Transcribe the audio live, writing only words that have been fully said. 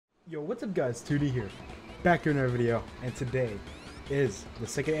Yo, what's up guys, 2D here, back in another video, and today is the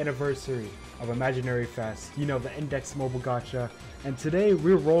 2nd anniversary of Imaginary Fest, you know, the Index mobile gacha, and today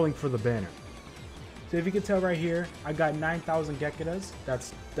we're rolling for the banner. So if you can tell right here, I got 9,000 Gekidas,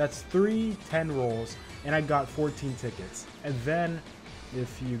 that's 3 10 rolls, and I got 14 tickets. And then,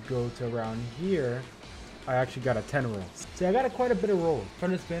 if you go to around here, I actually got a 10 roll. So I got quite a bit of rolls.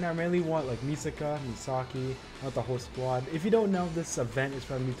 From this banner, I mainly want like Misaka, Misaki, not the whole squad. If you don't know, this event is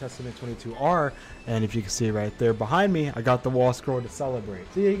from New Testament 22R, and if you can see right there behind me, I got the wall scroll to celebrate.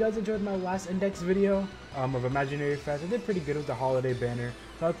 So yeah, you guys enjoyed my last Index video of Imaginary Fest. I did pretty good with the holiday banner.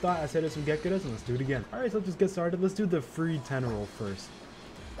 So I thought I said there's some Gekidas, and let's do it again. Alright, so let's just get started. Let's do the free 10 roll first.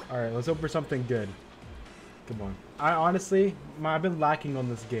 Alright, let's hope for something good. Come on. I honestly, I've been lacking on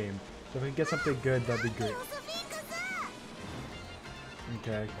this game. So if we can get something good, that'd be great.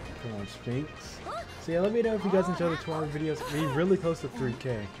 Okay, come on, Sphinx. So yeah, let me know if you guys enjoy the Toaru videos. We're really close to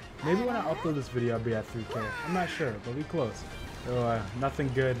 3K. Maybe when I upload this video, I'll be at 3K. I'm not sure, but we close. So, nothing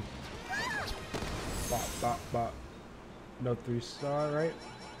good. Bop, bop, bop. No 3-star, right?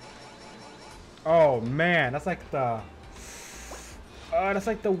 Oh man, that's like the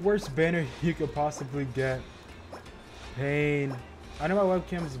worst banner you could possibly get. Pain. I know my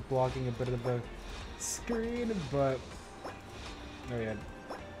webcam is blocking a bit of the screen, but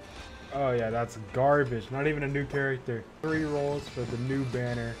oh yeah, that's garbage. Not even a new character. 3 rolls for the new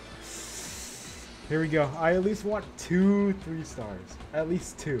banner. Here we go. I at least want 2 3-stars. At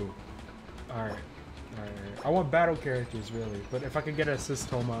least 2. Alright. I want battle characters really, but if I could get a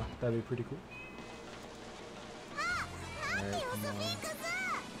Systoma, that'd be pretty cool. Alright, come on.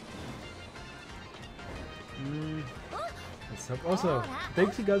 Also,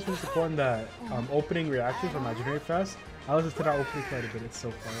 thanks you guys for supporting that opening reaction from Imaginary Fest. I listened to that opening quite a bit, it's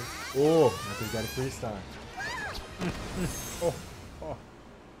so fun. Oh, I think we got a 3-star.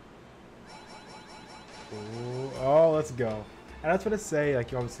 Oh, let's go. And that's what I say,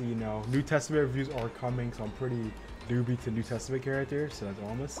 like obviously, you know, New Testament reviews are coming, so I'm pretty doobie to New Testament characters, so that's all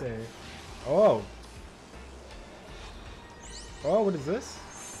I'm gonna say. Oh, what is this?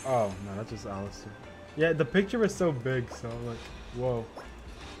 Oh, no, that's just Alistair. Yeah, the picture was so big, so I'm like, whoa.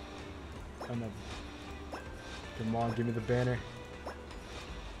 Come on, give me the banner.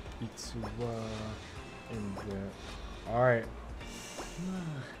 Alright.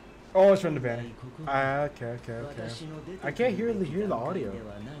 Oh, it's from the banner. Okay. I can't hear the audio.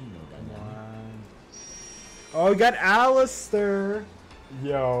 Come on. Oh, we got Alistair.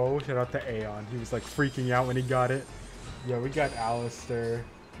 Yo, shout out to Aeon. He was like freaking out when he got it. Yo, we got Alistair.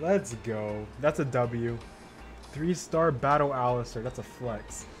 Let's go. That's a W. 3-star battle Alistair. That's a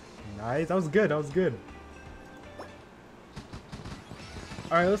flex. Nice. That was good.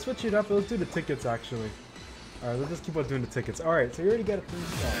 Alright, let's switch it up. Let's do the tickets actually. Alright, let's just keep on doing the tickets. Alright, so you already got a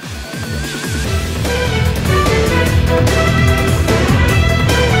 3-star.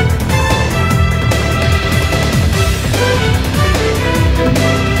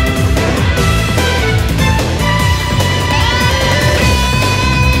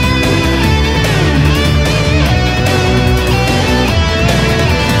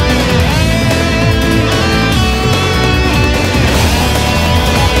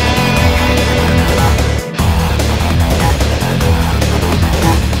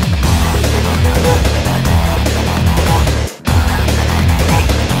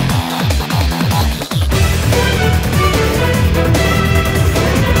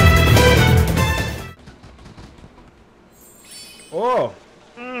 Oh,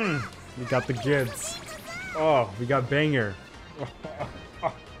 we got the goods. Oh, we got banger.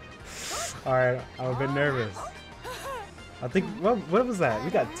 Alright, I'm a bit nervous. I think, what was that?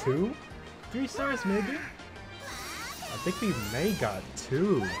 We got 2? 3 stars maybe? I think we may got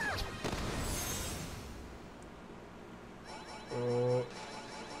 2. Oh,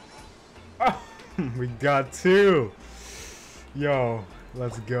 we got 2. Yo,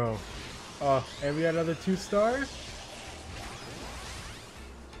 let's go. Oh, and we got another 2 stars?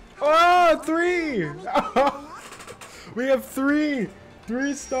 Oh, 3! We have 3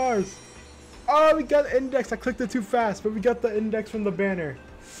 stars. Oh, we got Index. I clicked it too fast, but we got the Index from the banner.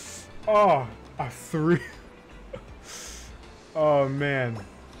 Oh, a 3. Oh, man.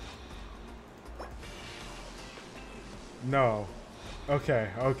 No.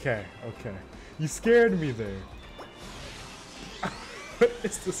 Okay. You scared me there. What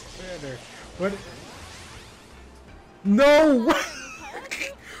is this banner? What? No!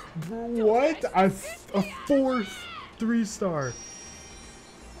 What? A 4th 3-star.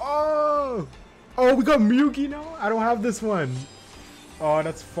 Oh, we got Miyuki now? I don't have this one. Oh,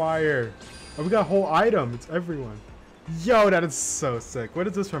 that's fire. Oh, we got a whole item. It's everyone. Yo, that is so sick. What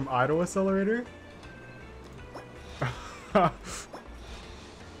is this from Idol Accelerator?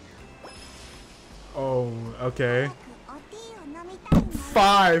 Oh, okay.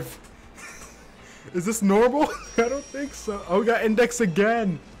 5. Is this normal? I don't think so. Oh, we got index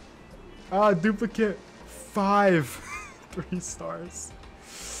again. Ah, duplicate. 5. 3 stars.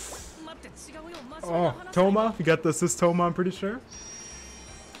 Oh, Toma. We got the assist Toma, I'm pretty sure.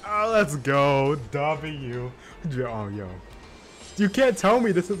 Oh, let's go. W. Oh, yo. You can't tell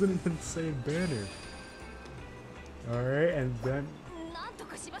me this isn't an insane banner. Alright, and then...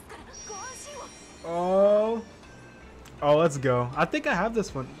 Oh. Oh, let's go. I think I have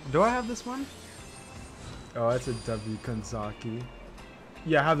this one. Do I have this one? Oh, it's a W Kanzaki.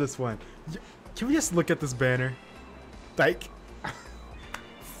 Yeah, I have this one. Can we just look at this banner? Like...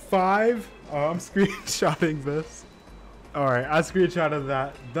 5? Oh, I'm screenshotting this. Alright, I screenshotted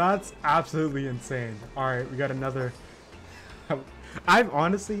that. That's absolutely insane. Alright, we got another. I've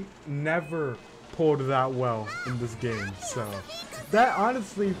honestly never pulled that well in this game. So, that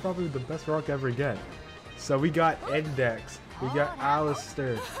honestly probably the best rock I ever get. So, we got Index. We got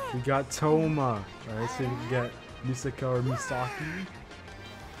Alistair. We got Toma. Alright, so we can get Misaka or Misaki.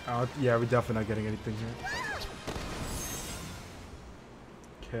 Yeah, we're definitely not getting anything here.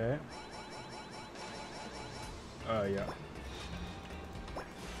 Okay. Oh, yeah.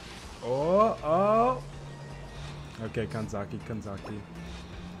 Oh, oh. Okay, Kanzaki.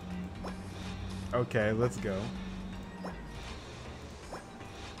 Okay, let's go.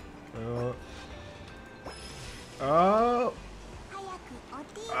 Oh.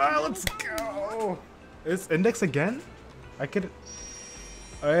 Let's go. Is index again? I could.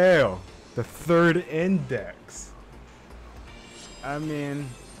 Oh, the 3rd index. I mean,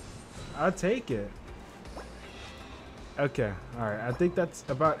 I'll take it. Okay, alright, I think that's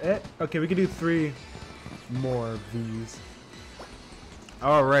about it. Okay, we can do 3 more of these.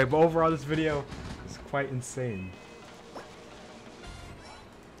 Alright, but overall this video is quite insane.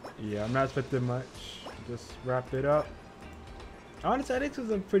 Yeah, I'm not expecting much. Just wrap it up. Honestly, I think this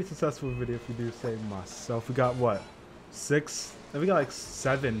was a pretty successful video if you do say myself. We got what? 6? We got like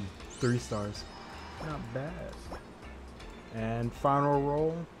 7 3 stars. Not bad. And final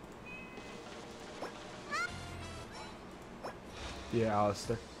roll. Yeah,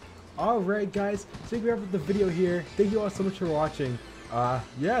 Alistair. Alright guys, so we wrap up the video here. Thank you all so much for watching. Yeah,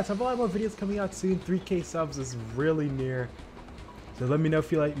 so I have a lot more videos coming out soon. 3K subs is really near. So let me know if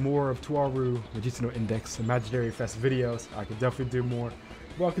you like more of Toaru, Majutsu no Index, Imaginary Fest videos. I can definitely do more.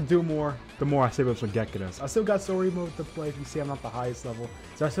 The more I can do more, the more I save up some Gekudas. I still got story mode to play. If you see, I'm not the highest level,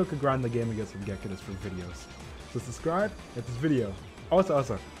 so I still could grind the game and get some Gekudas for videos. So subscribe at this video.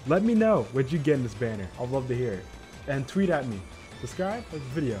 Also, let me know what you get in this banner. I'd love to hear it. And tweet at me. Subscribe, like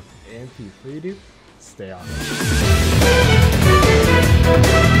the video, and peace. What do you do? Stay on.